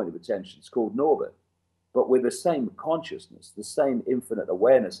 That point of attention is called Norbert. But with the same consciousness, the same infinite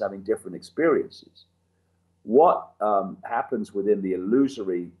awareness, having different experiences. What happens within the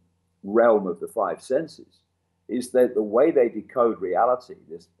illusory realm of the five senses is that the way they decode reality,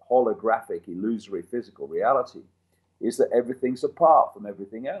 this holographic, illusory, physical reality, is that everything's apart from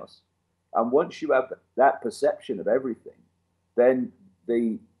everything else. And once you have that perception of everything, then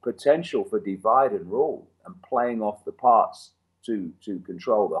the potential for divide and rule and playing off the parts to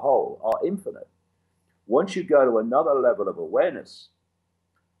control the whole are infinite. Once you go to another level of awareness,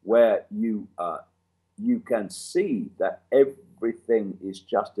 where you can see that everything is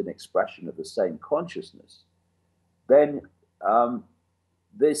just an expression of the same consciousness, then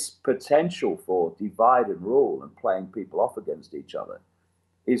this potential for divide and rule and playing people off against each other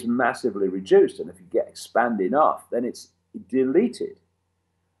is massively reduced. And if you get expand enough, then it's deleted.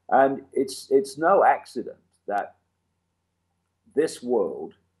 And it's no accident that this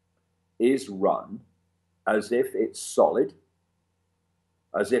world is run as if it's solid,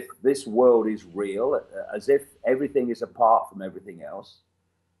 as if this world is real, as if everything is apart from everything else.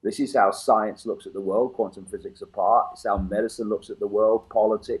 This is how science looks at the world, quantum physics apart. It's how medicine looks at the world,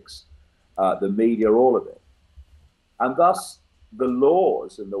 politics, the media, all of it. And thus, the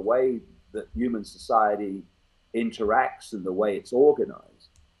laws and the way that human society interacts and the way it's organized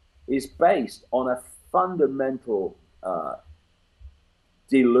is based on a fundamental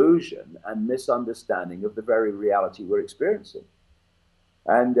delusion and misunderstanding of the very reality we're experiencing.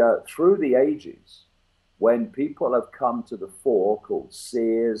 And through the ages, when people have come to the fore, called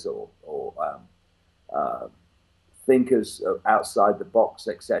seers or thinkers outside the box,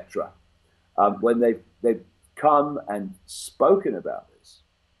 etc., when they've come and spoken about this,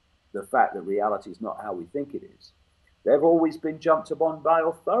 the fact that reality is not how we think it is, they've always been jumped upon by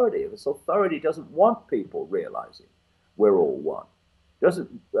authority. This authority doesn't want people realizing we're all one.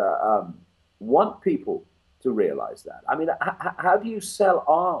 Doesn't want people to realize that. I mean, how do you sell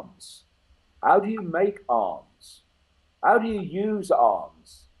arms? How do you make arms? How do you use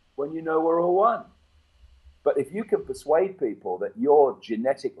arms when you know we're all one? But if you can persuade people that your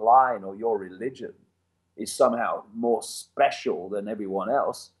genetic line or your religion is somehow more special than everyone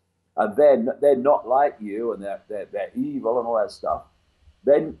else, and they're not like you, and they're evil and all that stuff,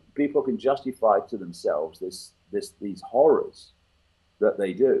 then people can justify to themselves these horrors that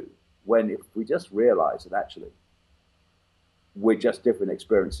they do. When if we just realize that actually we're just different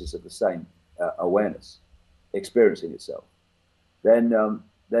experiences of the same awareness experiencing itself, then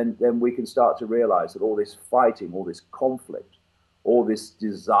we can start to realize that all this fighting, all this conflict, all this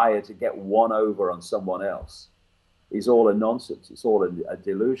desire to get one over on someone else is all a nonsense. It's all a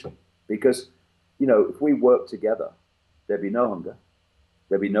delusion. Because, you know, if we work together, there'd be no hunger,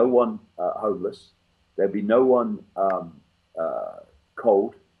 there'd be no one homeless, there'd be no one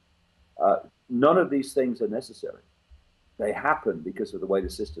cold. None of these things are necessary. They happen because of the way the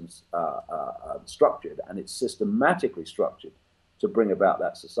system's structured, and it's systematically structured to bring about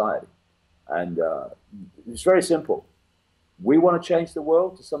that society. And it's very simple. We want to change the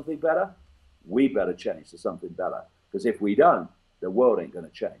world to something better. We better change to something better. Because if we don't, the world ain't going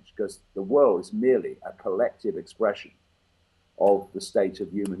to change. Because the world is merely a collective expression of the state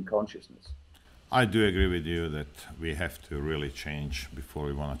of human consciousness. I do agree with you that we have to really change before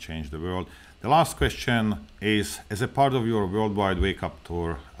we want to change the world. The last question is, as a part of your worldwide wake-up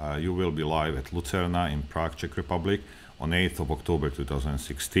tour, you will be live at Lucerna in Prague, Czech Republic on 8th of October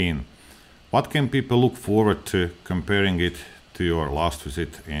 2016. What can people look forward to comparing it to your last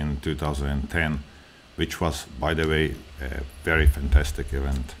visit in 2010, which was, by the way, a very fantastic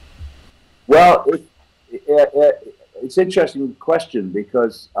event? Well, it's an interesting question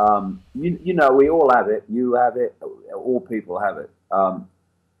because, you know, we all have it, you have it, all people have it.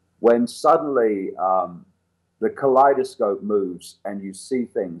 When suddenly the kaleidoscope moves and you see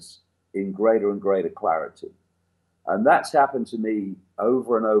things in greater and greater clarity. And that's happened to me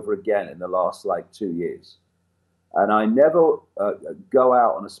over and over again in the last 2 years. And I never go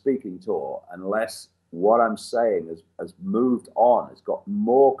out on a speaking tour unless what I'm saying has moved on, it's got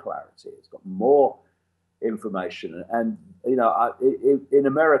more clarity, it's got more information. And you know, in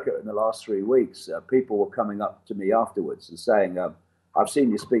America in the last 3 weeks, people were coming up to me afterwards and saying, I've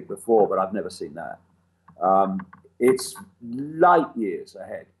seen you speak before, but I've never seen that. It's light years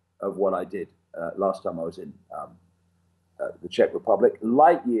ahead of what I did last time I was in the Czech Republic,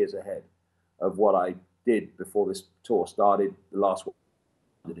 light years ahead of what I did before this tour started, the last one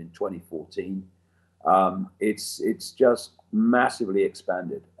in 2014. It's just massively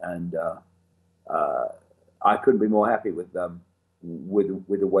expanded, and I couldn't be more happy with the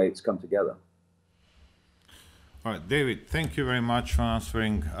way it's come together. All right, David, thank you very much for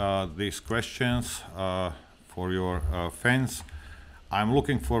answering these questions for your fans. I'm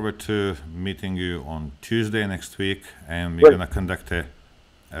looking forward to meeting you on Tuesday next week, and we're going to conduct a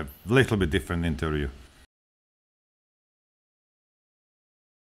little bit different interview.